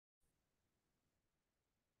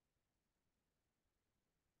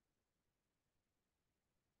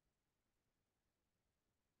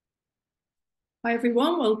Hi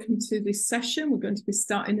everyone, welcome to this session. We're going to be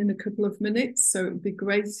starting in a couple of minutes, so it would be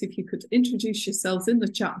great if you could introduce yourselves in the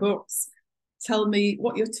chat box, tell me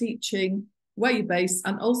what you're teaching, where you're based,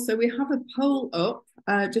 and also we have a poll up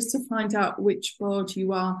just to find out which board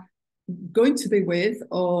you are going to be with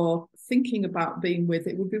or thinking about being with.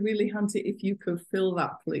 It would be really handy if you could fill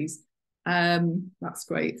that, please. That's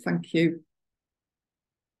great, thank you.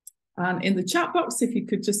 And in the chat box, if you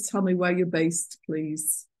could just tell me where you're based,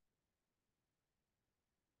 please.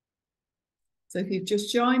 So if you've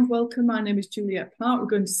just joined, welcome. My name is Juliet Park. We're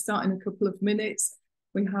going to start in a couple of minutes.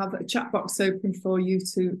 We have a chat box open for you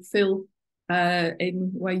to fill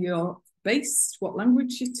in where you're based, what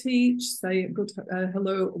language you teach, say a good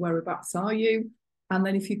hello, whereabouts are you? And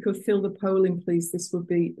then if you could fill the poll in, please, this would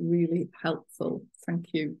be really helpful.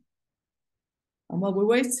 Thank you. And while we're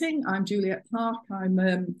waiting, I'm Juliet Park.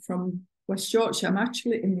 I'm from West Yorkshire. I'm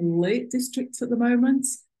actually in the Lake District at the moment.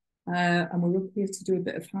 And we're up here to do a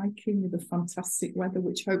bit of hiking with the fantastic weather,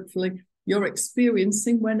 which hopefully you're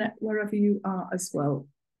experiencing wherever you are as well.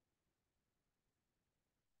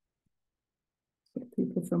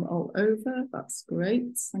 People from all over, that's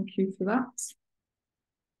great. Thank you for that.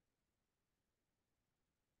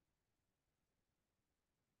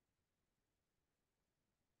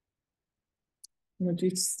 We're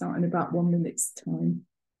due to start in about 1 minute's time.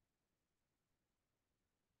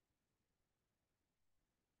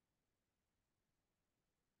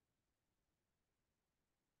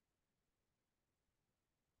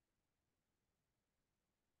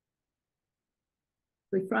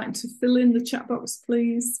 Be frightened to fill in the chat box,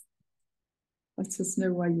 please. Let us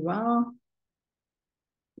know where you are.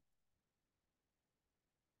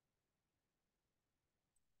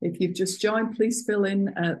 If you've just joined, please fill in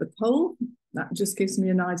the poll. That just gives me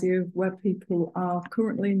an idea of where people are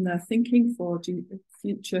currently in their thinking for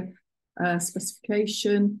future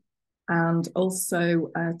specification, and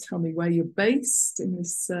also tell me where you're based in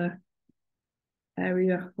this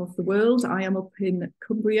area of the world. I am up in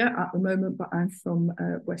Cumbria at the moment, but I'm from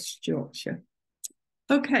West Yorkshire.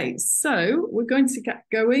 Okay, so we're going to get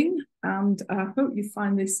going, and I hope you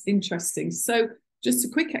find this interesting. So just a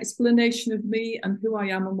quick explanation of me and who I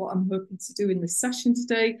am and what I'm hoping to do in this session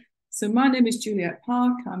today. So my name is Juliet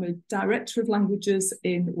Park. I'm a Director of Languages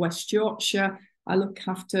in West Yorkshire. I look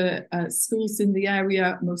after schools in the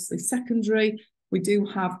area, mostly secondary. We do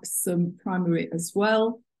have some primary as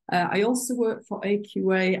well. I also work for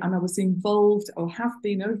AQA, and I was involved, or have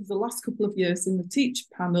been over the last couple of years, in the teacher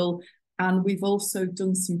panel. And we've also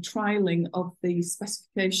done some trialling of the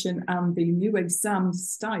specification and the new exam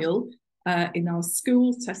style in our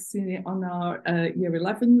school, testing it on our year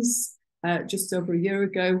 11s just over a year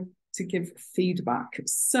ago to give feedback.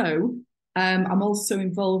 So I'm also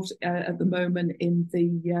involved at the moment in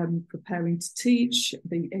the preparing to teach,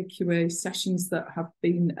 the AQA sessions that have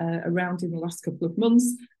been around in the last couple of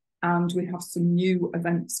months. And we have some new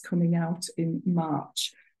events coming out in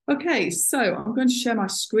March. Okay, so I'm going to share my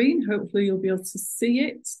screen. Hopefully you'll be able to see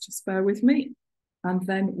it. Just bear with me, and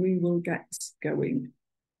then we will get going.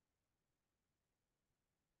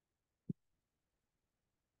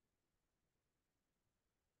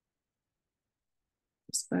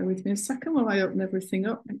 Just bear with me a second while I open everything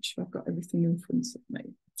up, make sure I've got everything in front of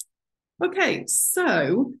me. Okay,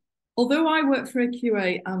 so although I work for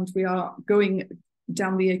AQA and we are going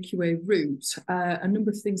down the AQA route, a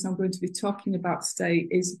number of things I'm going to be talking about today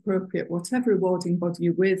is appropriate, whatever awarding body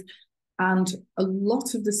you're with. And a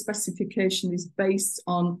lot of the specification is based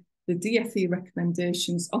on the DFE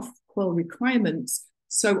recommendations of qual requirements.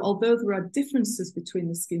 So although there are differences between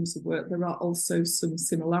the schemes of work, there are also some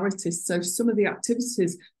similarities. So some of the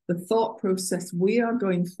activities, the thought process we are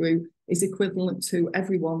going through is equivalent to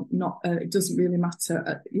everyone. It doesn't really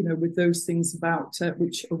matter, with those things about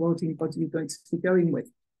which awarding body you're going to be going with.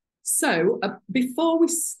 So before we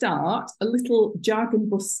start, a little jargon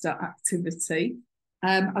buster activity.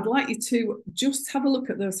 I'd like you to just have a look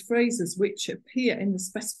at those phrases which appear in the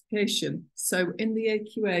specification. So in the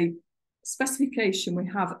AQA specification, we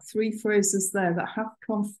have 3 phrases there that have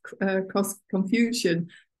caused confusion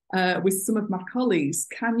with some of my colleagues.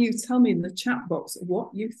 Can you tell me in the chat box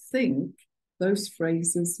what you think those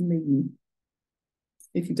phrases mean?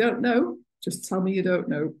 If you don't know, just tell me you don't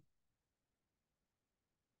know.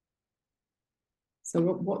 So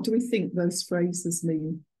what do we think those phrases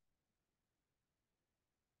mean?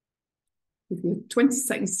 Give you 20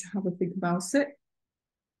 seconds to have a think about it.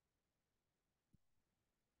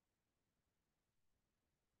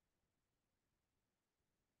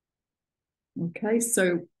 Okay,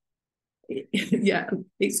 so yeah,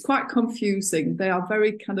 it's quite confusing. They are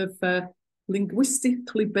very kind of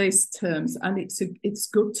linguistically based terms, and it's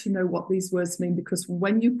good to know what these words mean, because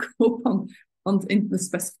when you go on in the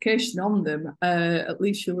specification on them, at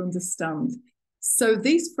least you'll understand. So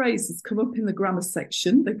these phrases come up in the grammar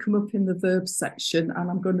section, they come up in the verb section, and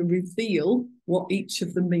I'm going to reveal what each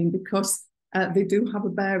of them mean, because they do have a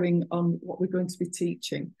bearing on what we're going to be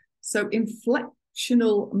teaching. So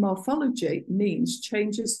inflectional morphology means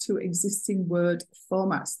changes to existing word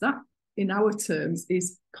formats. That, in our terms,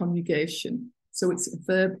 is conjugation. So it's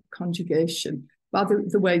verb conjugation. By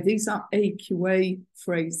the way, these are AQA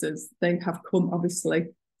phrases. They have come, obviously,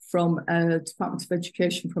 from Department of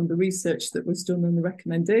Education, from the research that was done and the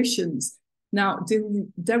recommendations. Now,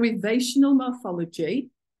 derivational morphology,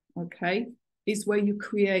 okay, is where you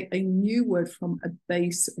create a new word from a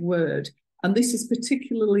base word. And this is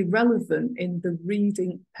particularly relevant in the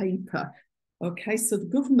reading paper. Okay, so the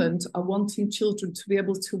government are wanting children to be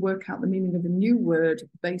able to work out the meaning of a new word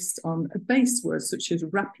based on a base word, such as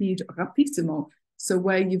rapide, rapidement. So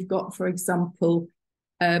where you've got, for example,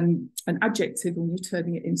 an adjective and you're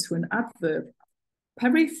turning it into an adverb.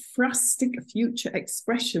 Periphrastic future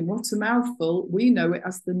expression, what a mouthful. We know it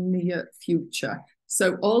as the near future.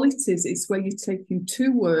 So all it is where you're taking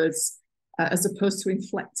two words as opposed to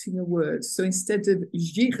inflecting a word. So instead of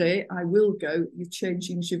j'irai, I will go, you're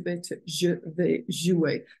changing je vais to je vais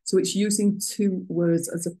jouer. So it's using two words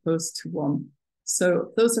as opposed to one.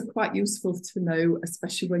 So those are quite useful to know,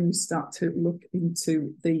 especially when you start to look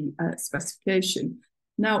into the specification.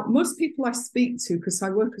 Now, most people I speak to, because I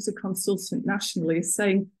work as a consultant nationally, are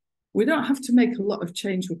saying, we don't have to make a lot of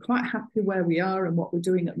change. We're quite happy where we are and what we're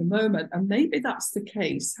doing at the moment. And maybe that's the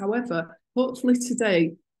case. However, hopefully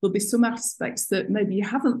today, there'll be some aspects that maybe you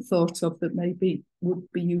haven't thought of that maybe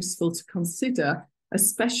would be useful to consider,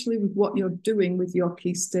 especially with what you're doing with your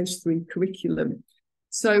Key Stage 3 curriculum.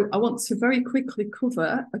 So I want to very quickly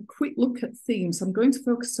cover a quick look at themes. I'm going to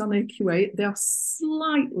focus on AQA. They are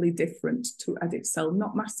slightly different to Edexcel,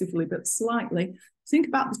 not massively, but slightly. Think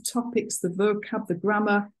about the topics, the vocab, the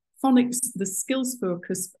grammar, phonics, the skills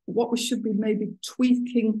focus, what we should be maybe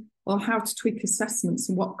tweaking, or how to tweak assessments,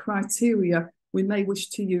 and what criteria we may wish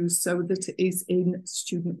to use so that it is in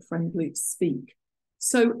student-friendly speak.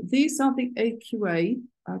 So these are the AQA,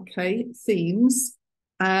 okay, themes,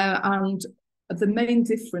 and the main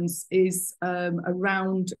difference is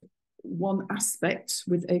around one aspect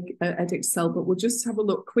with Edexcel, but we'll just have a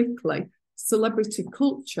look quickly. Celebrity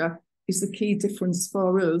culture is the key difference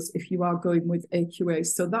for us if you are going with AQA.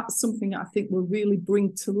 So that's something I think will really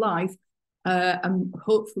bring to life and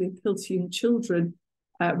hopefully appeal to young children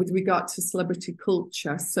with regard to celebrity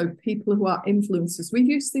culture. So people who are influencers. We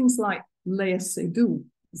use things like Léa Seydoux,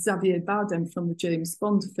 Xavier Bardem from the James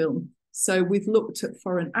Bond film. So we've looked at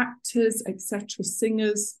foreign actors, etc.,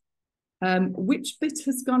 singers. Which bit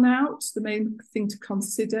has gone out? The main thing to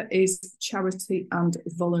consider is charity and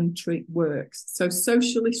voluntary works. So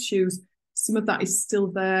social issues, some of that is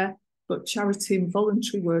still there, but charity and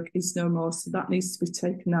voluntary work is no more. So that needs to be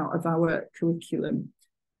taken out of our curriculum.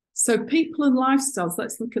 So people and lifestyles,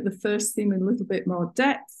 let's look at the first theme in a little bit more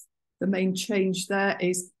depth. The main change there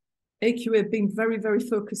is AQA have been very, very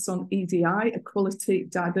focused on EDI, equality,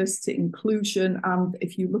 diversity, inclusion. And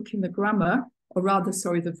if you look in the grammar, or rather,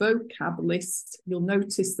 sorry, the vocab list, you'll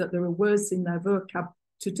notice that there are words in their vocab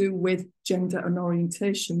to do with gender and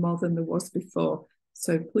orientation more than there was before.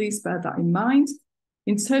 So please bear that in mind.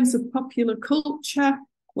 In terms of popular culture,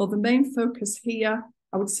 well, the main focus here,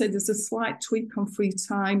 I would say there's a slight tweak on free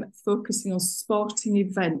time, focusing on sporting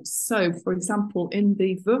events. So, for example, in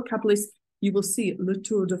the vocab list, you will see Le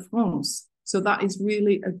Tour de France. So that is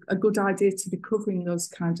really a good idea to be covering those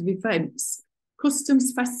kind of events.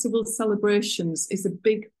 Customs, festivals, celebrations is a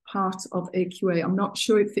big part of AQA. I'm not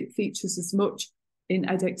sure if it features as much in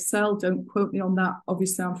Edexcel. Don't quote me on that.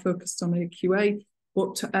 Obviously, I'm focused on AQA.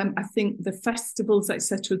 But I think the festivals,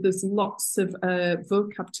 etc., there's lots of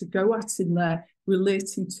vocab to go at in there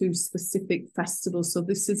relating to specific festivals. So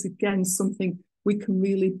this is, again, something we can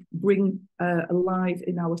really bring alive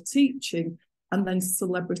in our teaching. And then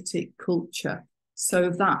celebrity culture. So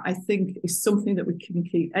that, I think, is something that we can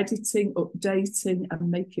keep editing, updating, and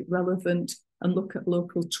make it relevant, and look at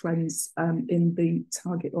local trends in the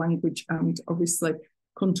target language and obviously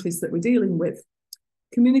countries that we're dealing with.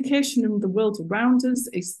 Communication in the world around us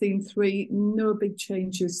is theme 3. No big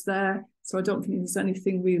changes there. So I don't think there's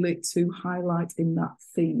anything really to highlight in that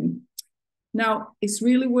theme. Now, it's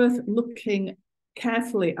really worth looking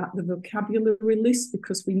carefully at the vocabulary list,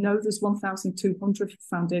 because we know there's 1,200 for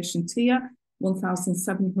foundation tier,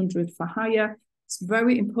 1,700 for higher. It's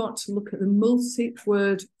very important to look at the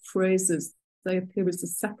multi-word phrases. They appear as a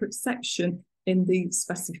separate section in the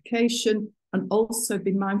specification. and also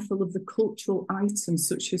be mindful of the cultural items,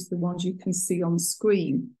 such as the ones you can see on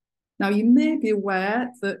screen. Now, you may be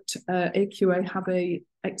aware that AQA have a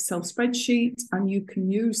Excel spreadsheet, and you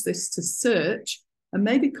can use this to search and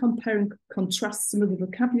maybe compare and contrast some of the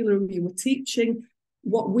vocabulary you were teaching.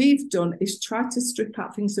 What we've done is try to strip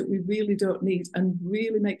out things that we really don't need and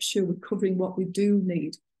really make sure we're covering what we do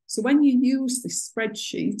need. So when you use this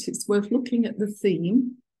spreadsheet, it's worth looking at the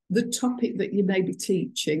theme, the topic that you may be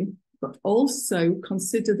teaching, but also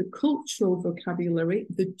consider the cultural vocabulary,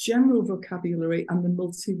 the general vocabulary, and the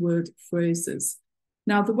multi-word phrases.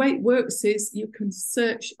 Now, the way it works is you can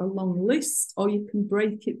search a long list, or you can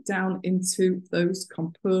break it down into those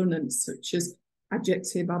components, such as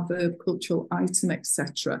adjective, adverb, cultural item,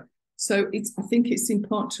 etc. So I think it's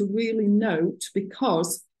important to really note,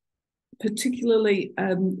 because particularly,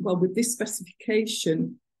 with this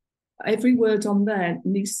specification, every word on there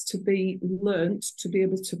needs to be learnt to be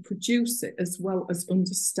able to produce it as well as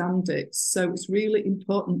understand it. So it's really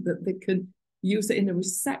important that they can use it in a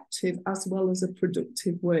receptive as well as a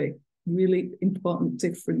productive way. Really important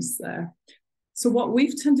difference there. So what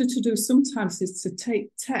we've tended to do sometimes is to take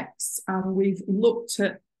texts, and we've looked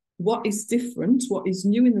at what is different, what is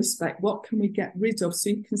new in the spec, what can we get rid of.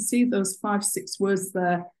 So you can see those 5-6 words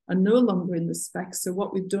there are no longer in the spec. So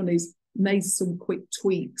what we've done is made some quick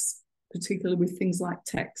tweaks, particularly with things like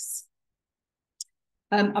text.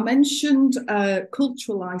 I mentioned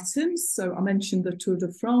cultural items. So I mentioned the Tour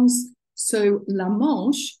de France. So La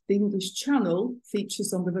Manche, the English Channel,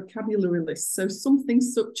 features on the vocabulary list. So something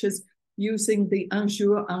such as using the Un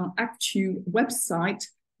Jour Un Actu website,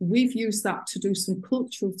 we've used that to do some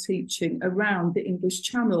cultural teaching around the English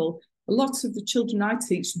Channel. A lot of the children I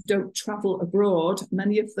teach don't travel abroad.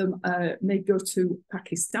 Many of them may go to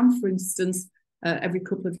Pakistan, for instance, every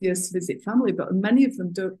couple of years to visit family, but many of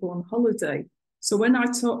them don't go on holiday. So when I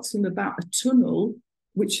talk to them about a tunnel,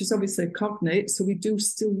 which is obviously a cognate, so we do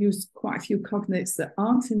still use quite a few cognates that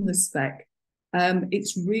aren't in the spec,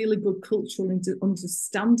 it's really good cultural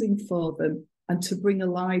understanding for them, and to bring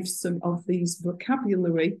alive some of these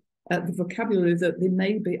vocabulary, the vocabulary that they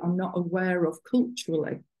maybe are not aware of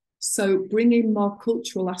culturally. So bringing more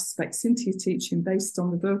cultural aspects into your teaching based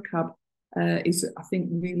on the vocab is, I think,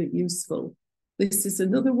 really useful. This is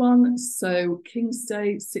another one. So King's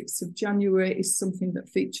Day, 6th of January, is something that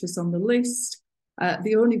features on the list.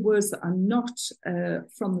 The only words that are not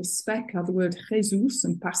from the spec are the word Jesus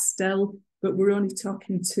and pastel, but we're only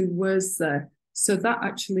talking 2 words there. So that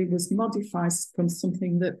actually was modified from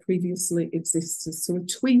something that previously existed. So we're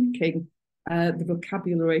tweaking the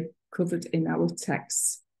vocabulary covered in our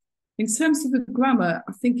texts. In terms of the grammar,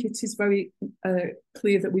 I think it is very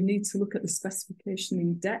clear that we need to look at the specification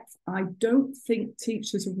in depth. I don't think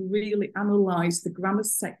teachers have really analysed the grammar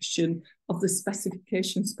section of the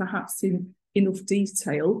specifications perhaps in enough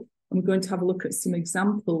detail. And we're going to have a look at some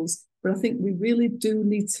examples, but I think we really do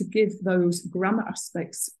need to give those grammar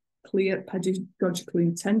aspects clear pedagogical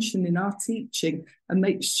intention in our teaching, and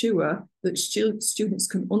make sure that students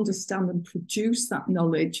can understand and produce that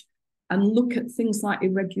knowledge, and look at things like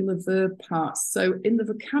irregular verb parts. So in the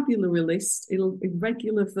vocabulary list,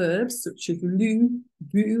 irregular verbs such as lu,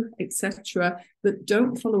 bu, etc., that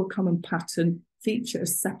don't follow a common pattern feature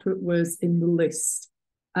as separate words in the list.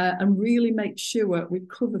 And really make sure we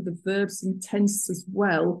cover the verbs and tense as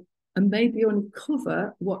well, and maybe only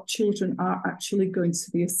cover what children are actually going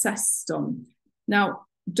to be assessed on. Now,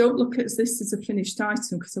 don't look at this as a finished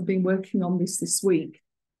item, because I've been working on this week.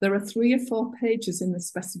 There are 3 or 4 pages in the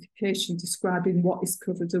specification describing what is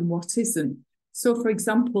covered and what isn't. So, for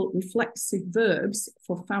example, reflexive verbs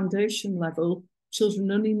for foundation level, children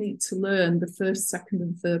only need to learn the first, second,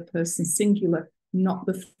 and third person singular, not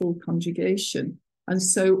the full conjugation. And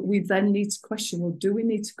so we then need to question, well, do we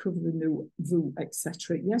need to cover the new, vous,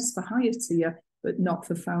 etc.? Yes, for higher tier, but not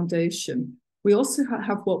for foundation. We also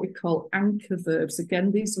have what we call anchor verbs.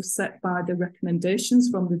 Again, these were set by the recommendations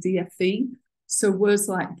from the DFE. So words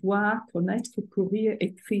like boire, connaître, courir,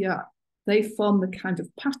 écrire, they form the kind of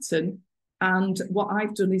pattern. And what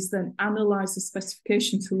I've done is then analyse the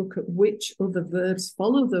specification to look at which other verbs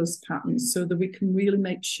follow those patterns, so that we can really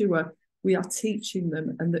make sure we are teaching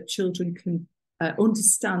them and that children can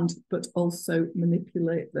understand, but also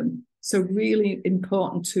manipulate them. So really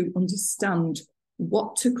important to understand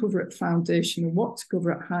what to cover at foundation and what to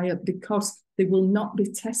cover at higher, because they will not be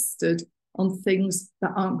tested on things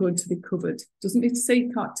that aren't going to be covered. Doesn't mean to say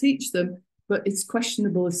you can't teach them, but it's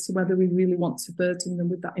questionable as to whether we really want to burden them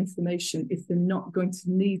with that information if they're not going to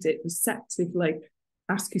need it receptively.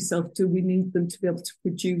 Ask yourself, do we need them to be able to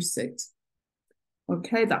produce it?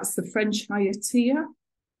 Okay, that's the French higher tier.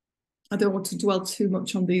 I don't want to dwell too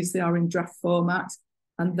much on these. They are in draft format.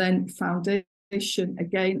 And then foundation,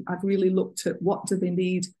 again, I've really looked at what do they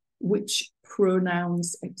need, which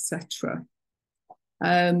pronouns, etc.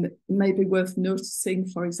 Maybe worth noticing,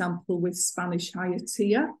 for example, with Spanish higher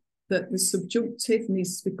tier, that the subjunctive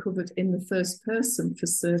needs to be covered in the first person for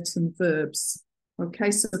certain verbs.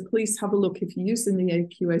 Okay, so please have a look if you're using the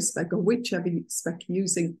AQA spec or whichever spec you're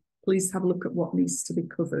using, please have a look at what needs to be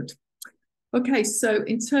covered. Okay, so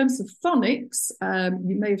in terms of phonics,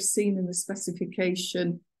 you may have seen in the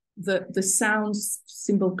specification that the sounds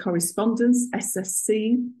symbol correspondence,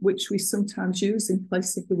 SSC, which we sometimes use in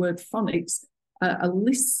place of the word phonics, are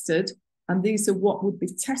listed, and these are what would be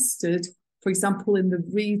tested, for example, in the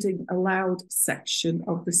reading aloud section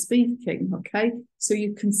of the speaking, okay? So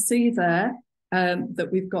you can see there that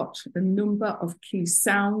we've got a number of key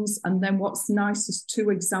sounds, and then what's nice is 2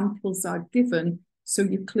 examples are given, so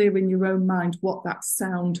you're clear in your own mind what that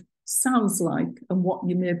sound sounds like and what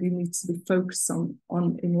you maybe need to be focused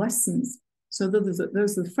on in lessons. So those are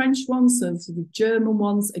the French ones, those are the German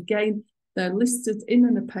ones. Again, they're listed in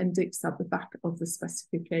an appendix at the back of the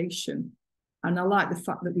specification. And I like the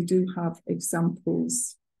fact that we do have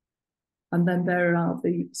examples. And then there are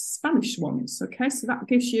the Spanish ones. Okay, so that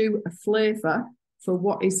gives you a flavour for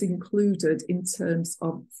what is included in terms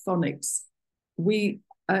of phonics. We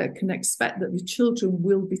can expect that the children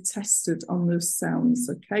will be tested on those sounds.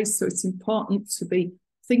 Okay, so it's important to be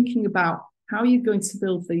thinking about how you're going to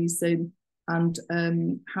build these in, and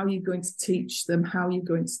how you're going to teach them, how you're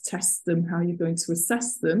going to test them, how you're going to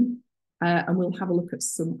assess them. And we'll have a look at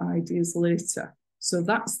some ideas later. So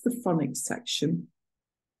that's the phonics section.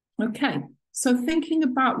 Okay, so thinking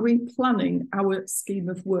about replanning our scheme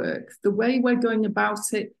of work, the way we're going about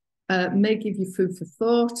it may give you food for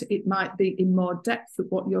thought. It might be in more depth than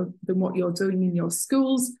what you're doing in your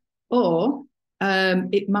schools, or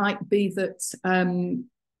it might be that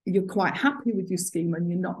you're quite happy with your scheme and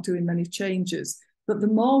you're not doing many changes. But the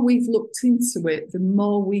more we've looked into it, the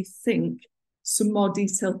more we think some more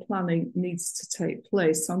detailed planning needs to take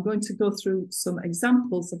place. So I'm going to go through some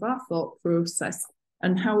examples of our thought process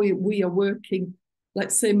and how we are working,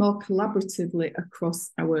 let's say, more collaboratively across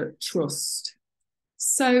our trust.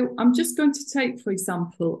 So I'm just going to take, for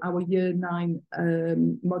example, our Year 9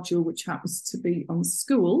 module, which happens to be on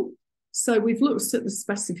school. So we've looked at the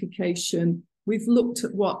specification, we've looked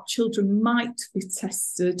at what children might be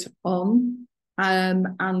tested on,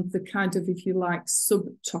 and the kind of, if you like,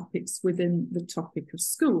 subtopics within the topic of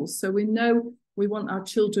school. So we know we want our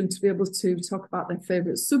children to be able to talk about their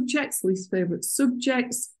favourite subjects, least favourite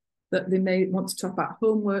subjects, that they may want to talk about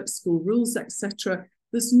homework, school rules, etc.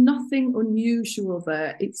 There's nothing unusual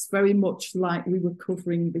there. It's very much like we were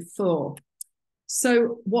covering before.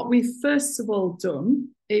 So what we've first of all done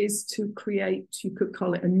is to create, you could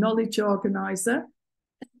call it a knowledge organizer,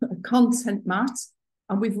 a content mat,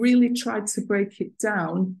 and we've really tried to break it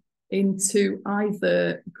down into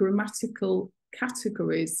either grammatical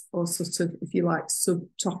categories or sort of, if you like,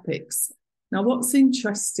 subtopics. Now, what's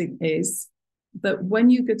interesting is that when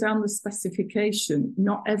you go down the specification,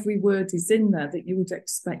 not every word is in there that you would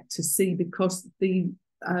expect to see, because the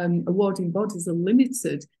awarding bodies are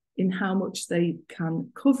limited in how much they can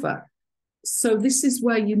cover. So this is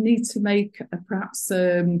where you need to make perhaps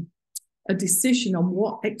a decision on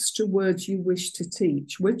what extra words you wish to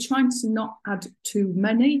teach. We're trying to not add too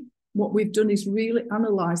many. What we've done is really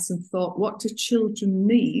analysed and thought, what do children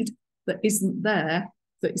need that isn't there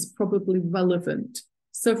that is probably relevant?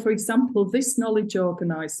 So, for example, this knowledge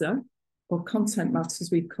organiser, or content mat as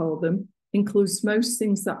we call them, includes most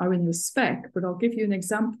things that are in the spec, but I'll give you an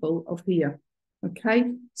example of here. Okay,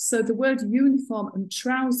 so the word uniform and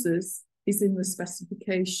trousers is in the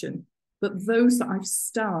specification, but those that I've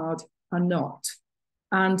starred are not.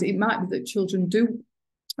 And it might be that children do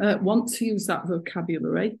want to use that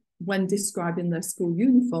vocabulary when describing their school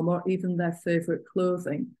uniform or even their favourite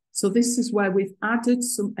clothing. So this is where we've added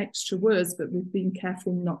some extra words, but we've been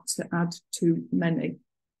careful not to add too many.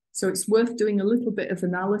 So it's worth doing a little bit of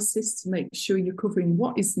analysis to make sure you're covering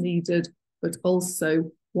what is needed, but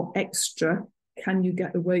also what extra can you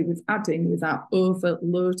get away with adding without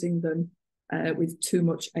overloading them with too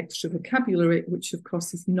much extra vocabulary, which of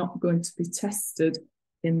course is not going to be tested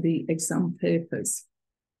in the exam papers.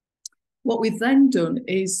 What we've then done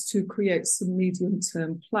is to create some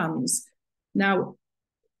medium-term plans. Now,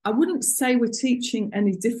 I wouldn't say we're teaching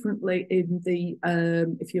any differently in the,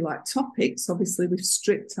 if you like, topics. Obviously, we've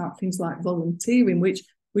stripped out things like volunteering, which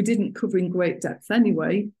we didn't cover in great depth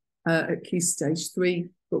anyway at Key Stage 3,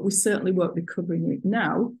 but we certainly won't be covering it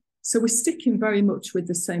now. So we're sticking very much with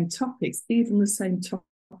the same topics, even the same topic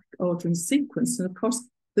order and sequence. And of course,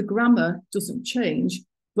 The grammar doesn't change,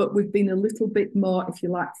 but we've been a little bit more, if you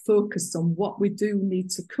like, focused on what we do need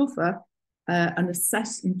to cover and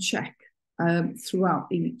assess and check throughout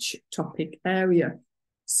each topic area.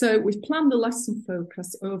 So we've planned the lesson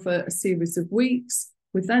focus over a series of weeks.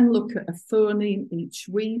 We then look at a phoneme each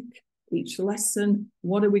week, each lesson.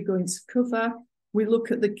 What are we going to cover? We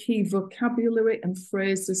look at the key vocabulary and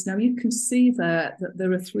phrases. Now you can see there that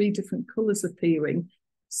there are 3 different colours appearing.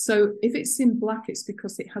 So if it's in black, it's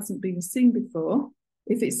because it hasn't been seen before.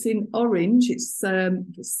 If it's in orange, it's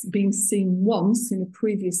been seen once in a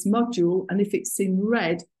previous module. And if it's in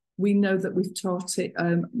red, we know that we've taught it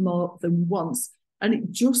more than once. And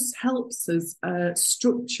it just helps us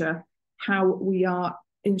structure how we are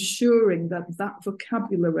ensuring that that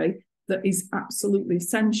vocabulary that is absolutely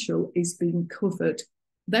essential is being covered.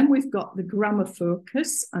 Then we've got the grammar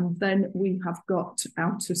focus, and then we have got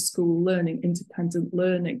out of school learning, independent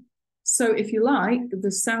learning. So if you like,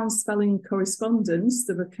 the sound, spelling, correspondence,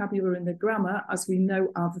 the vocabulary and the grammar, as we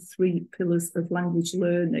know, are the 3 pillars of language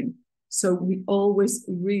learning. So we always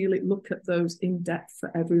really look at those in depth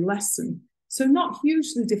for every lesson. So not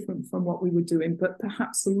hugely different from what we were doing, but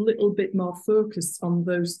perhaps a little bit more focused on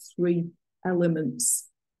those 3 elements.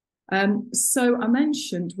 So I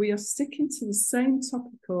mentioned we are sticking to the same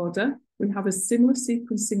topic order. We have a similar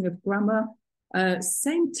sequencing of grammar,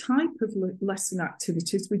 same type of lesson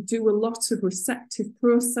activities. We do a lot of receptive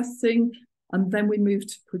processing, and then we move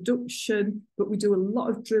to production, but we do a lot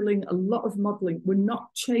of drilling, a lot of modelling. We're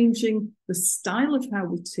not changing the style of how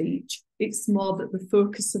we teach. It's more that the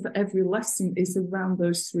focus of every lesson is around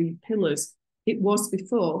those 3 pillars. It was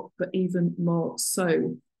before, but even more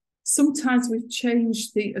so. Sometimes we've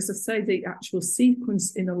changed as I say, the actual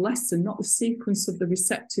sequence in a lesson, not the sequence of the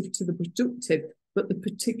receptive to the productive, but the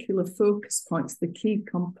particular focus points, the key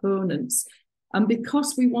components. And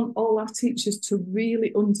because we want all our teachers to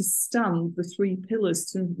really understand the 3 pillars,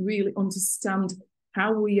 to really understand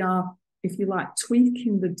how we are, if you like,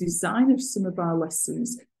 tweaking the design of some of our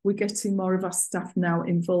lessons, we're getting more of our staff now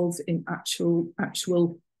involved in actual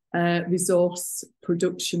resource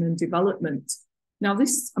production and development. Now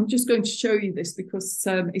I'm just going to show you this because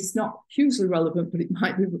it's not hugely relevant, but it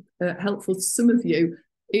might be helpful to some of you,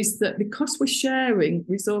 is that because we're sharing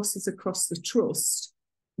resources across the trust,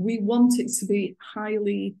 we want it to be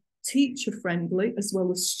highly teacher friendly as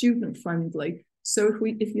well as student friendly. So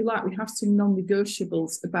if you like, we have some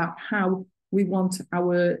non-negotiables about how we want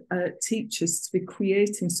our teachers to be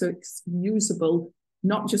creating so it's usable,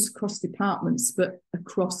 not just across departments, but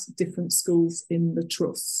across different schools in the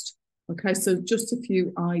trust. Okay, so just a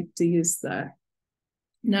few ideas there.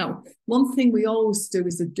 Now, one thing we always do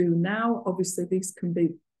is a do now. Obviously, these can be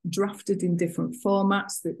drafted in different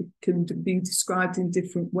formats, that can be described in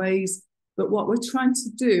different ways. But what we're trying to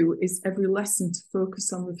do is every lesson to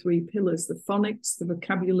focus on the 3 pillars, the phonics, the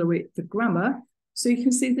vocabulary, the grammar. So you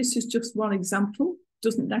can see this is just one example.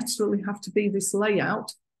 Doesn't necessarily have to be this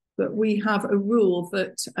layout, but we have a rule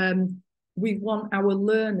that we want our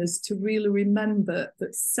learners to really remember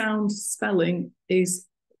that sound spelling is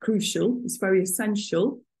crucial, it's very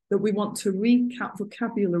essential, that we want to recap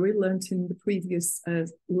vocabulary learnt in the previous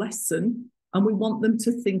lesson, and we want them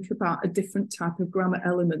to think about a different type of grammar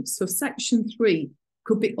element. So section 3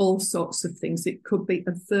 could be all sorts of things. It could be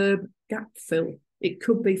a verb gap fill. It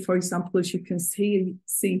could be, for example, as you can see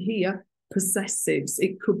here, possessives.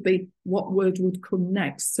 It could be what word would come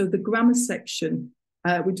next. So the grammar section,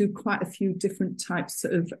 we do quite a few different types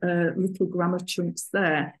of little grammar chunks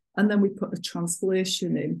there. And then we put a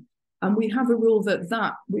translation in. And we have a rule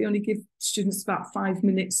that we only give students about 5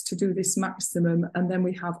 minutes to do this maximum, and then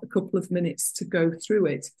we have a couple of minutes to go through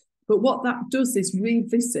it. But what that does is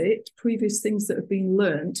revisit previous things that have been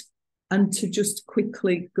learned and to just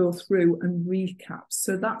quickly go through and recap.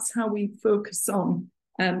 So that's how we focus on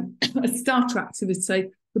a starter activity.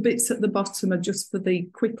 The bits at the bottom are just for the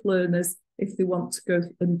quick learners if they want to go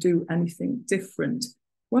and do anything different.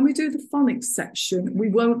 When we do the phonics section, we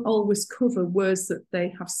won't always cover words that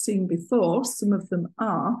they have seen before. Some of them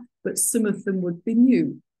are, but some of them would be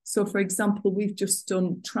new. So, for example, we've just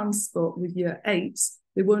done transport with year 8s.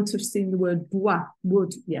 They won't have seen the word bois,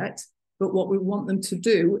 wood, yet. But what we want them to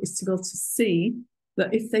do is to be able to see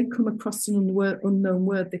that if they come across an unknown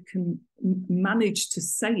word, they can manage to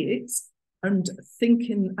say it and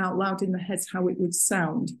thinking out loud in their heads how it would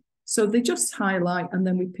sound. So they just highlight, and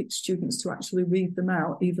then we pick students to actually read them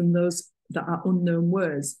out, even those that are unknown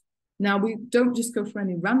words. Now, we don't just go for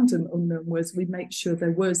any random unknown words. We make sure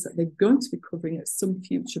they're words that they're going to be covering at some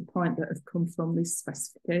future point that have come from this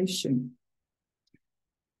specification.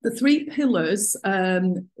 The three pillars,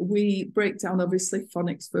 we break down obviously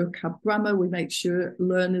phonics, vocab, grammar. We make sure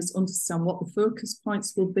learners understand what the focus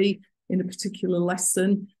points will be in a particular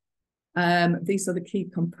lesson. These are the key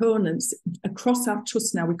components. Across our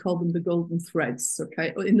trust now, we call them the golden threads,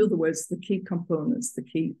 okay? In other words, the key components, the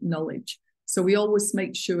key knowledge. So we always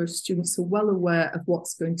make sure students are well aware of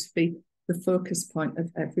what's going to be the focus point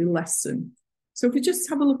of every lesson. So if we just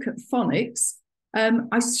have a look at phonics,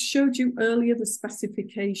 I showed you earlier the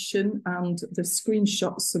specification and the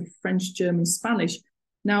screenshots of French, German, Spanish.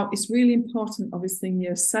 Now, it's really important, obviously, in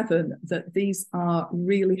year 7, that these are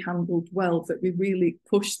really handled well, that we really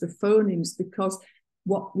push the phonemes, because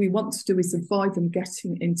what we want to do is avoid them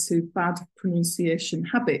getting into bad pronunciation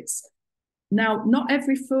habits. Now, not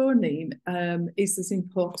every phoneme is as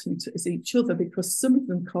important as each other, because some of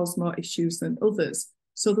them cause more issues than others.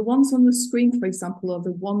 So the ones on the screen, for example, are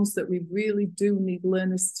the ones that we really do need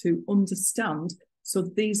learners to understand. So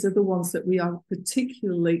these are the ones that we are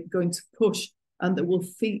particularly going to push and that will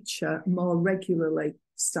feature more regularly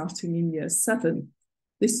starting in year 7.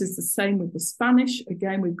 This is the same with the Spanish.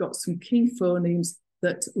 Again, we've got some key phonemes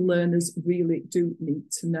that learners really do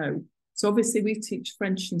need to know. So obviously we teach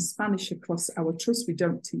French and Spanish across our trust. We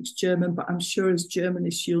don't teach German, but I'm sure as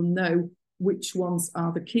Germanists you'll know which ones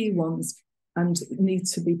are the key ones and need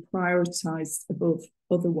to be prioritised above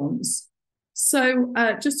other ones. So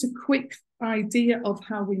just a quick idea of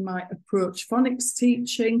how we might approach phonics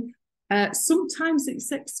teaching. Sometimes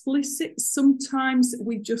it's explicit, sometimes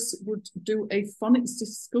we just would do a phonics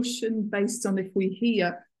discussion based on if we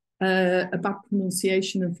hear a bad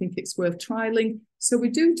pronunciation and think it's worth trialling. So we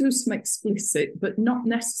do some explicit, but not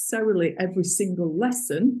necessarily every single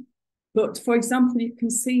lesson. But for example, you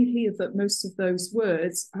can see here that most of those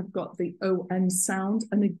words have got the ON sound.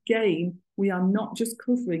 And again, we are not just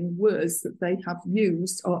covering words that they have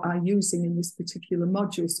used or are using in this particular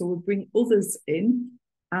module. So we'll bring others in.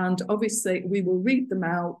 And obviously we will read them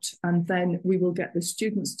out and then we will get the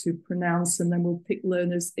students to pronounce, and then we'll pick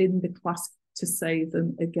learners in the class to say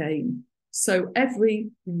them again. So every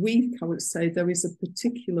week, I would say, there is a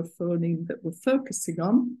particular phoneme that we're focusing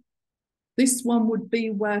on. This one would be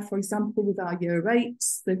where, for example, with our year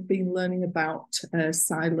 8s, they've been learning about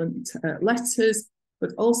silent letters,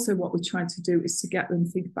 but also what we're trying to do is to get them to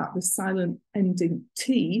think about the silent ending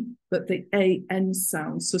T, but the AN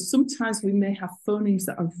sound. So sometimes we may have phonemes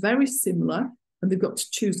that are very similar and they've got to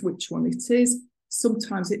choose which one it is.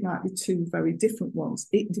 Sometimes it might be two very different ones.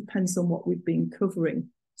 It depends on what we've been covering.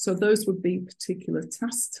 So those would be particular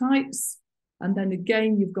task types. And then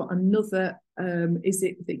again, you've got another, is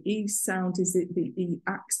it the E sound? Is it the E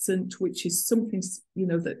accent? Which is something, you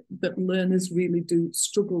know, that learners really do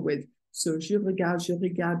struggle with. So je regarde, je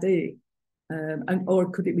regardais.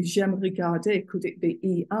 Or could it be j'aime regarder? Could it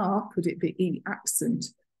be ER? Could it be E accent?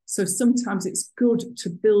 So sometimes it's good to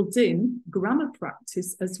build in grammar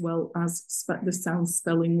practice as well as the sound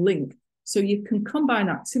spelling link. So you can combine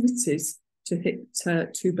activities to hit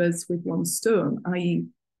 2 birds with 1 stone, i.e.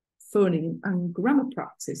 phoneme and grammar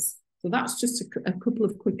practice. So that's just a couple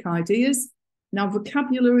of quick ideas. Now,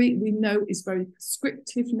 vocabulary we know is very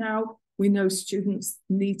prescriptive now. We know students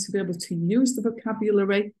need to be able to use the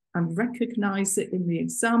vocabulary and recognise it in the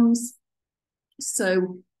exams.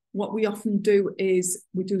 So what we often do is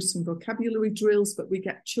we do some vocabulary drills, but we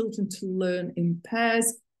get children to learn in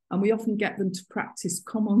pairs, and we often get them to practice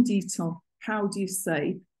comment dit-on, how do you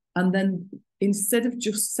say? And then instead of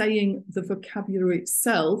just saying the vocabulary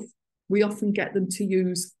itself, we often get them to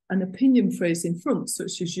use an opinion phrase in front,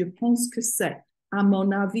 such as je pense que c'est, à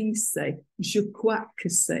mon avis c'est, je crois que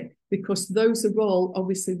c'est, because those are all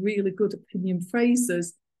obviously really good opinion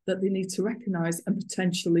phrases that they need to recognise and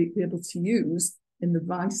potentially be able to use in the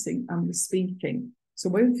writing and the speaking. So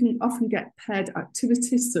we often get paired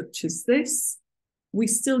activities such as this. We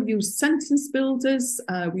still use sentence builders.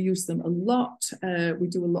 We use them a lot. We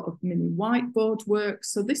do a lot of mini whiteboard work.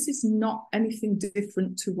 So this is not anything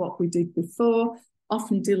different to what we did before,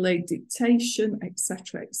 often delayed dictation,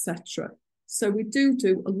 etc., etc. So we do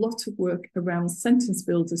a lot of work around sentence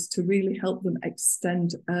builders to really help them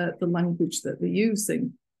extend the language that they're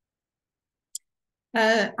using.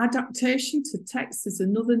 Adaptation to text is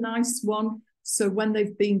another nice one. So when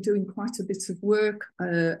they've been doing quite a bit of work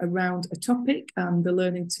around a topic and they're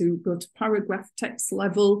learning to go to paragraph text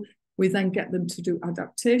level, we then get them to do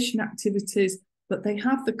adaptation activities, but they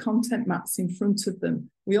have the content maps in front of them.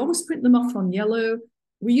 We always print them off on yellow.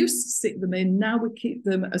 We used to stick them in. Now we keep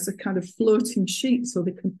them as a kind of floating sheet so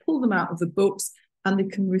they can pull them out of the books and they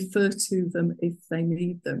can refer to them if they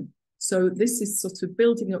need them. So this is sort of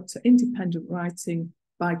building up to independent writing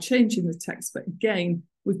by changing the text, but again,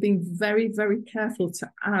 we've been very, very careful to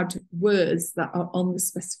add words that are on the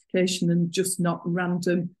specification and just not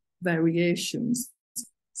random variations.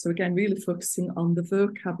 So again, really focusing on the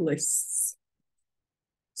vocab lists.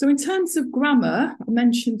 So in terms of grammar, I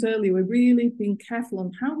mentioned earlier, we're really being careful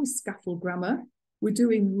on how we scaffold grammar. We're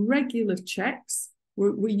doing regular checks.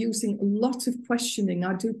 We're using a lot of questioning.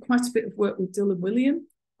 I do quite a bit of work with Dylan William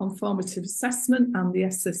on formative assessment and the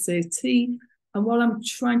SSAT. And what I'm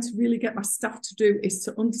trying to really get my staff to do is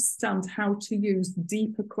to understand how to use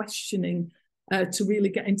deeper questioning to really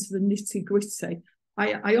get into the nitty-gritty.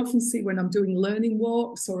 I often see when I'm doing learning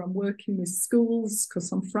walks or I'm working with schools,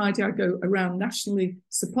 because on Friday I go around nationally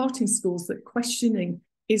supporting schools, that questioning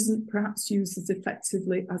isn't perhaps used as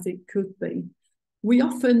effectively as it could be. We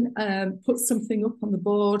often put something up on the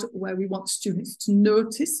board where we want students to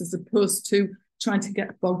notice, as opposed to trying to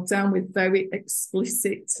get bogged down with very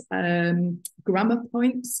explicit grammar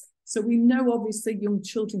points. So we know obviously young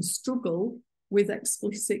children struggle with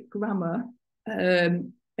explicit grammar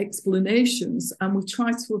explanations, and we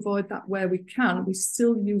try to avoid that where we can. We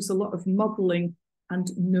still use a lot of modelling and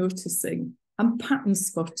noticing and pattern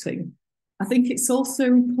spotting. I think it's also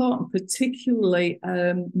important, particularly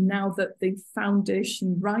now that the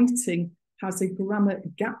foundation writing has a grammar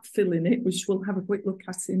gap fill in it, which we'll have a quick look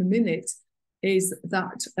at in a minute, is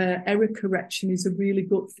that error correction is a really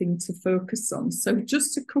good thing to focus on. So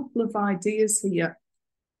just a couple of ideas here.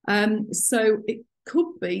 So it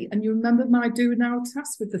could be, and you remember my do now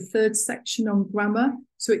task with the third section on grammar,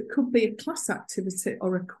 so it could be a class activity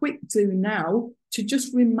or a quick do now to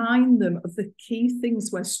just remind them of the key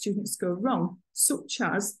things where students go wrong, such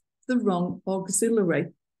as the wrong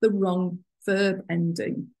auxiliary, the wrong verb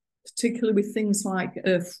ending, particularly with things like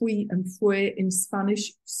fui and fue in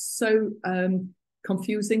Spanish, so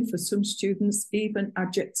confusing for some students, even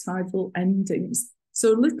adjectival endings.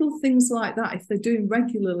 So little things like that, if they're doing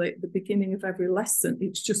regularly at the beginning of every lesson,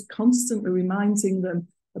 it's just constantly reminding them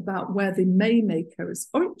about where they may make errors,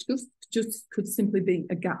 or it just could simply be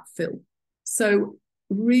a gap fill. So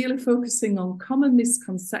really focusing on common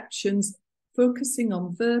misconceptions, focusing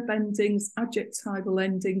on verb endings, adjectival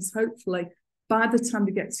endings. Hopefully, by the time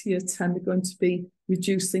they get to year 10, they're going to be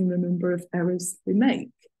reducing the number of errors they make.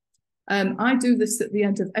 I do this at the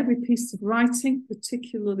end of every piece of writing,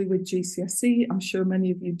 particularly with GCSE. I'm sure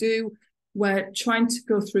many of you do. We're trying to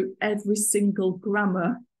go through every single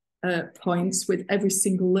grammar points with every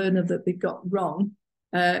single learner that they got wrong.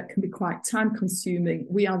 Can be quite time consuming.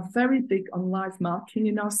 We are very big on live marking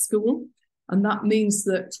in our school. And that means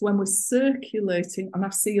that when we're circulating, and I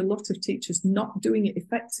see a lot of teachers not doing it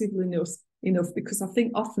effectively enough, because I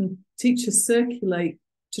think often teachers circulate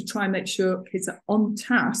to try and make sure kids are on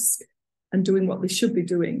task and doing what they should be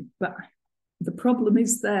doing. But the problem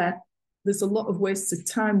is there's a lot of wasted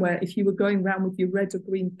time where if you were going around with your red or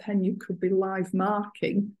green pen, you could be live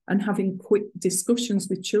marking and having quick discussions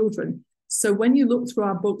with children. So when you look through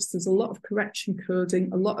our books, there's a lot of correction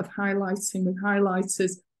coding, a lot of highlighting with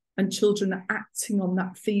highlighters, and children are acting on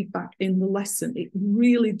that feedback in the lesson. It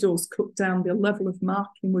really does cut down the level of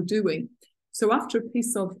marking we're doing. So after a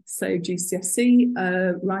piece of, say,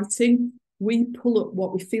 GCSE writing, we pull up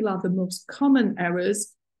what we feel are the most common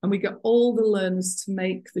errors, and we get all the learners to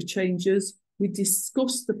make the changes. We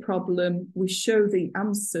discuss the problem, we show the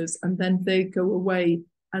answers, and then they go away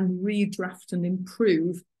and redraft and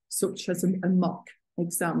improve, such as a mock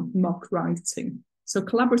exam, mock writing. So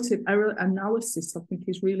collaborative error analysis, I think,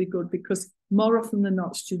 is really good, because more often than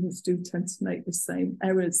not, students do tend to make the same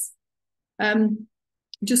errors.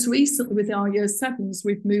 Just recently with our year 7s,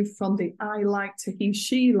 we've moved from the I like to he,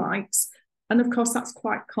 she likes. And of course, that's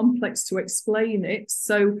quite complex to explain it.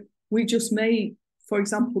 So we just may, for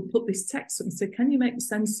example, put this text up and say, can you make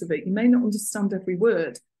sense of it? You may not understand every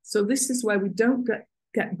word. So this is where we don't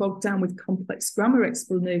get bogged down with complex grammar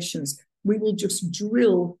explanations. We will just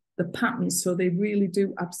drill the patterns so they really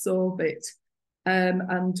do absorb it.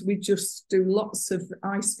 And we just do lots of,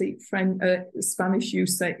 I speak Spanish, you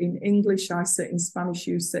say in English, I say in Spanish,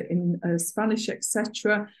 you say in Spanish,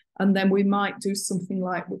 etc. And then we might do something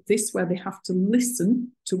like this, where they have to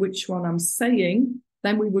listen to which one I'm saying.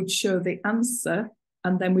 Then we would show the answer,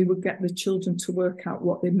 and then we would get the children to work out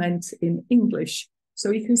what they meant in English. So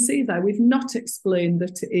you can see there, we've not explained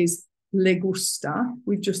that it is le gusta.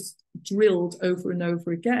 We've just drilled over and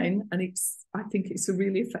over again. And I think it's a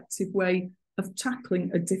really effective way of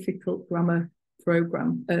tackling a difficult grammar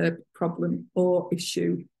problem or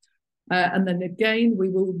issue. And then again, we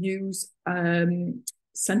will use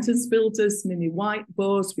sentence builders, mini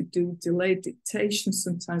whiteboards. We do delayed dictation.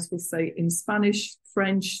 Sometimes we'll say in Spanish,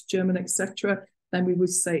 French, German, etc. Then we would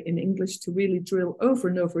say in English, to really drill over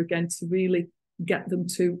and over again to really get them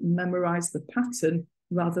to memorize the pattern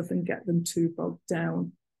rather than get them too bogged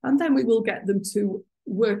down. And then we will get them to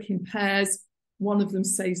work in pairs. One of them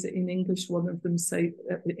says it in English, one of them say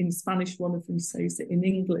in Spanish, one of them says it in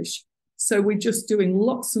English. So we're just doing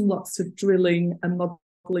lots and lots of drilling and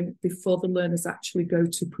modeling before the learners actually go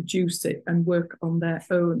to produce it and work on their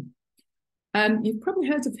own. You've probably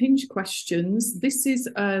heard of hinge questions. This is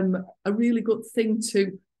a really good thing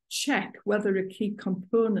to check whether a key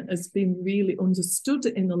component has been really understood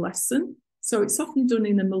in the lesson. So it's often done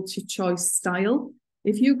in a multi-choice style.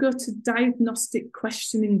 If you go to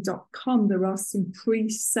diagnosticquestioning.com, there are some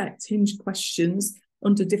preset hinge questions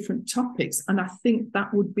under different topics. And I think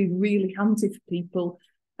that would be really handy for people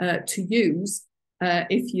to use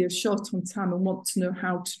if you're short on time and want to know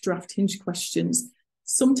how to draft hinge questions.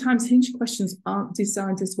 Sometimes hinge questions aren't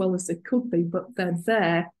designed as well as they could be, but they're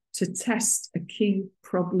there to test a key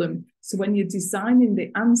problem. So when you're designing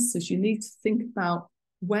the answers, you need to think about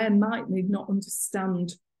where might they not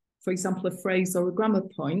understand, for example, a phrase or a grammar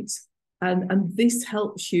point. And this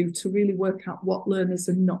helps you to really work out what learners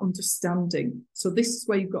are not understanding. So this is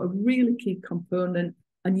where you've got a really key component,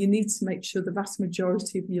 and you need to make sure the vast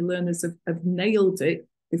majority of your learners have nailed it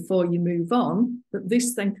before you move on. But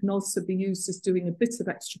this then can also be used as doing a bit of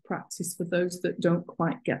extra practice for those that don't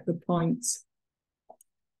quite get the point.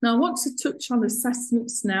 Now, I want to touch on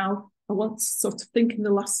assessments now. I want to sort of think in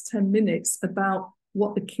the last 10 minutes about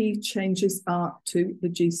what the key changes are to the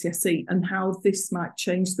GCSE and how this might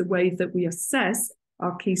change the way that we assess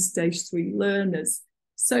our key stage 3 learners.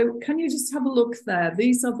 So can you just have a look there?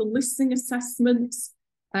 These are the listening assessments.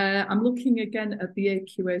 I'm looking again at the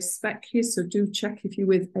AQA spec here, so do check if you're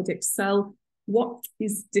with Edexcel. What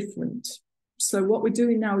is different? So what we're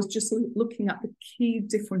doing now is just looking at the key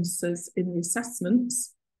differences in the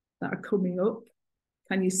assessments that are coming up.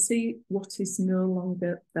 Can you see what is no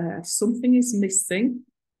longer there? Something is missing,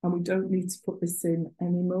 and we don't need to put this in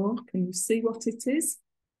anymore. Can you see what it is?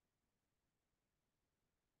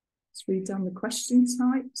 Let's read down the question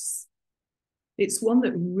types. It's one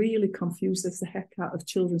that really confuses the heck out of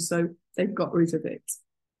children, so they've got rid of it.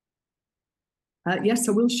 Yes,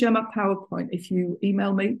 I will share my PowerPoint. If you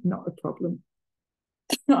email me, not a problem.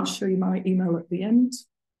 I'll show you my email at the end.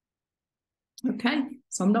 Okay,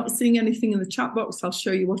 so I'm not seeing anything in the chat box. I'll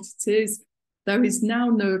show you what it is. There is now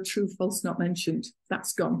no true, false, not mentioned.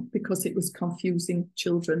 That's gone because it was confusing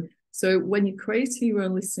children. So when you're creating your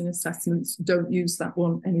own listening assessments, don't use that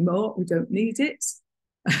one anymore. We don't need it.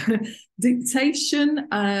 Dictation,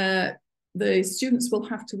 the students will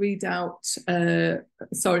have to read out,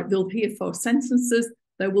 they'll hear 4 sentences.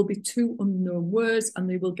 There will be 2 unknown words and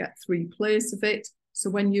they will get 3 plays of it. So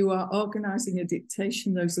when you are organising a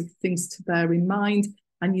dictation, those are the things to bear in mind,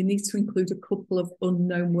 and you need to include a couple of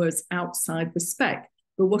unknown words outside the spec.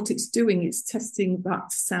 But what it's doing, it's testing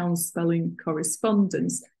that sound spelling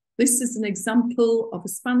correspondence. This is an example of a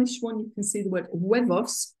Spanish one. You can see the word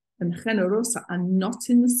huevos and generosa are not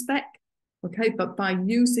in the spec, okay? But by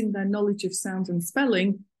using their knowledge of sound and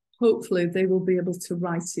spelling, hopefully they will be able to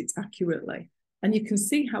write it accurately. And you can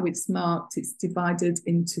see how it's marked. It's divided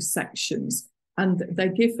into sections, and they're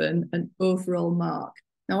given an overall mark.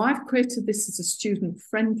 Now, I've created this as a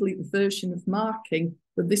student-friendly version of marking,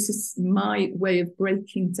 but this is my way of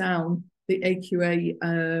breaking down the AQA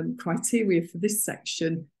criteria for this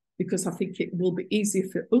section, because I think it will be easier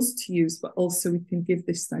for us to use, but also we can give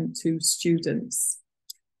this then to students.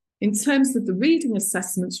 In terms of the reading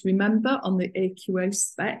assessments, remember on the AQA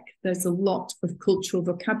spec, there's a lot of cultural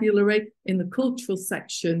vocabulary in the cultural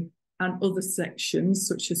section and other sections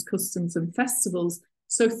such as customs and festivals.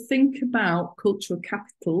 So think about cultural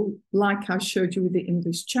capital, like I showed you with the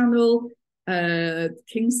English Channel,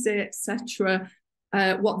 King's Day, etc.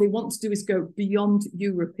 What they want to do is go beyond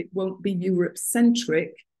Europe. It won't be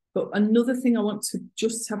Europe-centric. But another thing I want to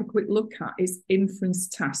just have a quick look at is inference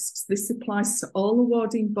tasks. This applies to all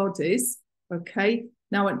awarding bodies, okay?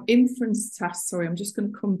 Now, an inference task, sorry, I'm just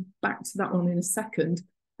going to come back to that one in a second.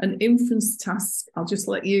 An inference task, I'll just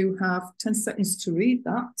let you have 10 seconds to read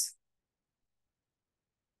that.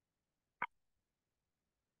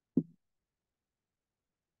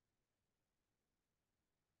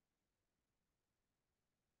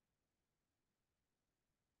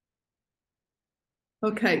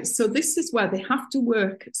 Okay, so this is where they have to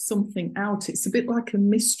work something out. It's a bit like a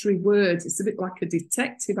mystery word. It's a bit like a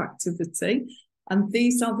detective activity. And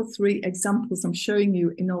these are the 3 examples I'm showing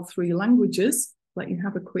you in all 3 languages. Let you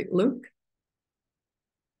have a quick look.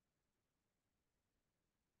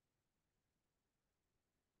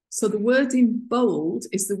 So the word in bold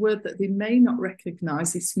is the word that they may not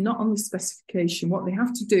recognise. It's not on the specification. What they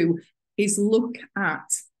have to do is look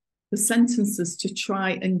at the sentences to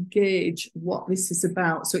try and gauge what this is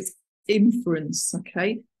about. So it's inference,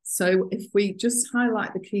 okay? So if we just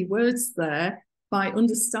highlight the key words there, by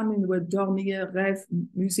understanding the word dormir, rêve,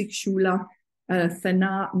 musique, choula,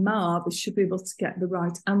 fena, mar, they should be able to get the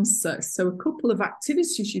right answer. So a couple of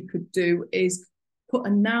activities you could do is put a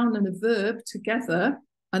noun and a verb together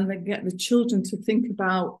and then get the children to think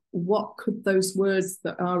about what could those words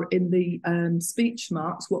that are in the speech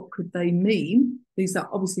marks, what could they mean? These are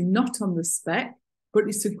obviously not on the spec, but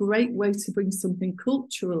it's a great way to bring something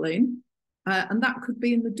cultural in. And that could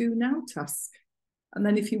be in the do now task. And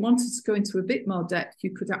then if you wanted to go into a bit more depth,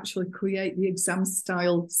 you could actually create the exam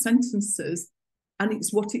style sentences. And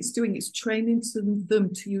it's what it's doing, it's training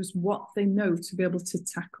them to use what they know to be able to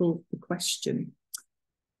tackle the question.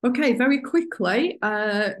 Okay, very quickly,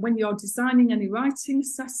 when you're designing any writing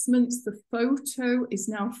assessments, the photo is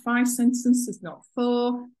now 5 sentences, not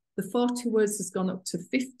 4. The 40 words has gone up to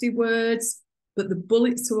 50 words, but the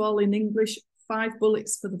bullets are all in English, 5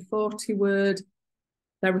 bullets for the 40 word.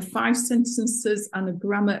 There are 5 sentences and a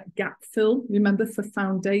grammar gap fill, remember, for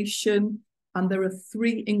foundation. And there are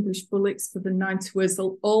 3 English bullets for the 90 words.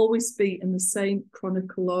 They'll always be in the same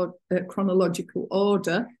chronological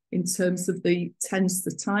order in terms of the tense,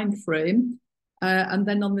 the time frame. And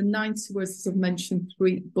then on the 90 words, as I've mentioned,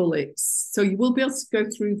 3 bullets. So you will be able to go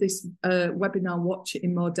through this webinar, watch it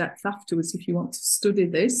in more depth afterwards if you want to study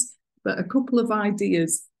this. But a couple of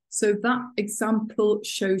ideas. So that example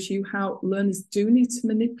shows you how learners do need to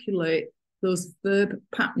manipulate those verb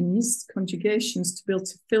patterns, conjugations, to be able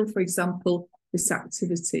to fill, for example, this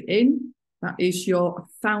activity in. That is your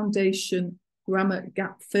foundation grammar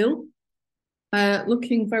gap fill.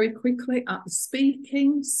 Looking very quickly at the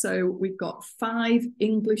speaking. So we've got 5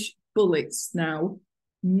 English bullets now,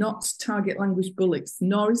 not target language bullets,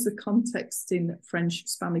 nor is the context in French,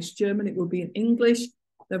 Spanish, German. It will be in English.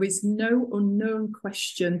 There is no unknown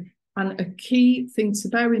question. And a key thing to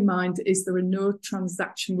bear in mind is there are no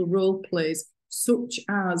transactional role plays, such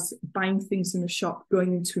as buying things in a shop,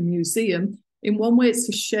 going into a museum. In one way, it's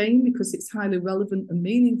a shame because it's highly relevant and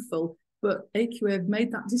meaningful, but AQA have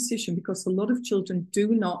made that decision because a lot of children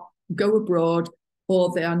do not go abroad,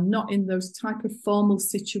 or they are not in those type of formal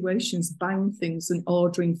situations, buying things and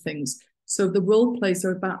ordering things. So the role plays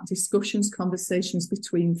are about discussions, conversations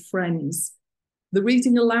between friends. The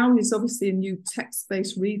reading aloud is obviously a new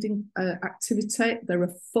text-based reading activity. There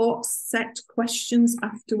are 4 set questions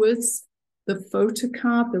afterwards. The photo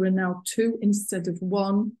card, there are now 2 instead of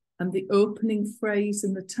 1. And the opening phrase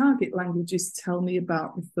in the target languages tell me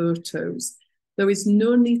about the photos. There is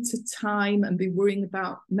no need to time and be worrying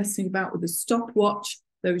about messing about with a stopwatch.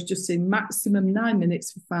 There is just a maximum 9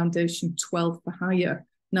 minutes for foundation, 12 for higher.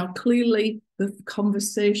 Now, clearly, the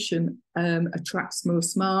conversation attracts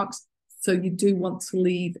most marks. So you do want to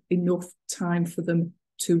leave enough time for them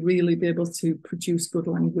to really be able to produce good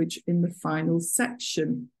language in the final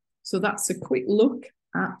section. So that's a quick look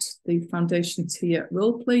at the foundation tier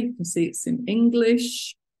roleplay. You can see it's in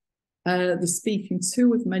English. The speaking to,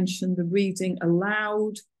 we've mentioned the reading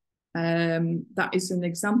aloud. That is an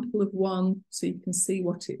example of one, so you can see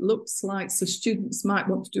what it looks like. So students might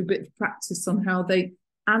want to do a bit of practice on how they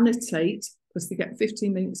annotate, because they get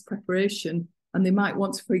 15 minutes preparation. And they might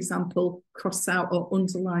want to, for example, cross out or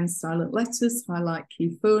underline silent letters, highlight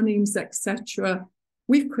key phonemes, etc.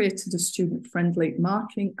 We've created a student-friendly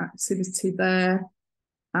marking activity there.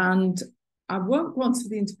 And I won't go on to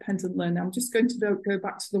the independent learner. I'm just going to go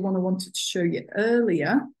back to the one I wanted to show you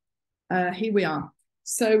earlier. Here we are.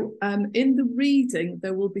 So in the reading,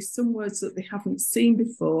 there will be some words that they haven't seen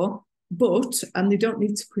before, and they don't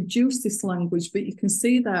need to produce this language, but you can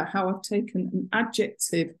see there how I've taken an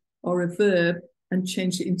adjective or a verb and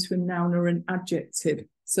change it into a noun or an adjective.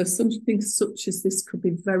 So something such as this could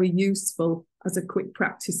be very useful as a quick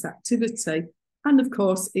practice activity. And of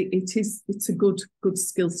course, it's a good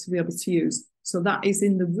skill to be able to use. So that is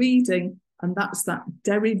in the reading, and that's that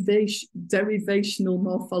derivational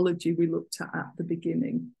morphology we looked at the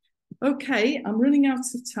beginning. Okay, I'm running out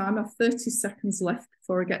of time. I have 30 seconds left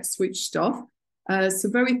before I get switched off. So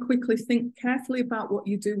very quickly, think carefully about what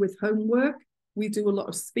you do with homework. We do a lot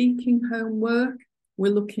of speaking homework.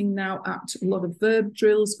 We're looking now at a lot of verb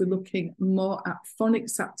drills. We're looking more at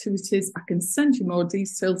phonics activities. I can send you more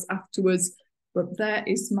details afterwards, but there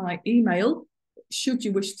is my email, should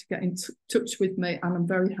you wish to get in touch with me, and I'm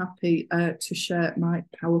very happy to share my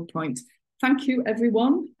PowerPoint. Thank you,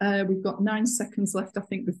 everyone. We've got 9 seconds left, I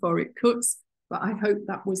think, before it cuts, but I hope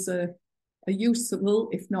that was a useful,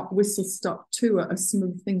 if not whistle-stop tour of some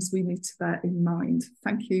of the things we need to bear in mind.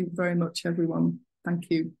 Thank you very much, everyone. Thank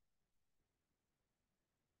you.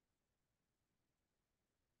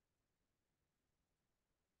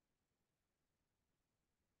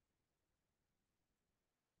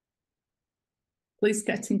 please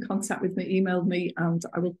get in contact with me, email me, and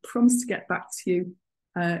I will promise to get back to you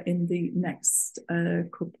in the next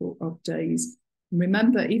couple of days.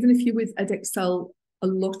 Remember, even if you're with Edexcel, a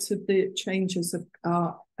lot of the changes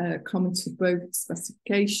are common to both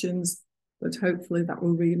specifications, but hopefully that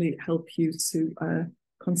will really help you to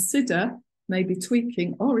consider maybe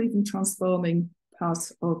tweaking or even transforming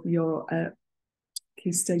part of your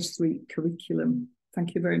Key Stage 3 curriculum.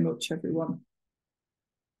 Thank you very much, everyone.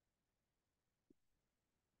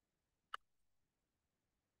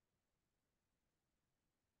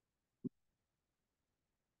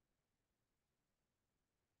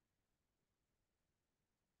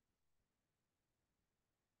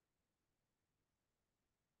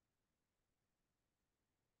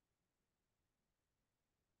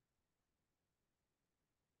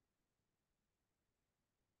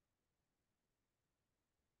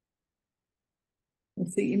 I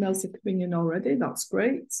see emails are coming in already. That's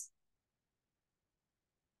great.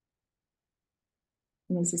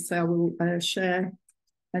 And as I say, I will share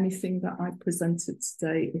anything that I presented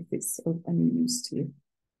today if it's of any use to you.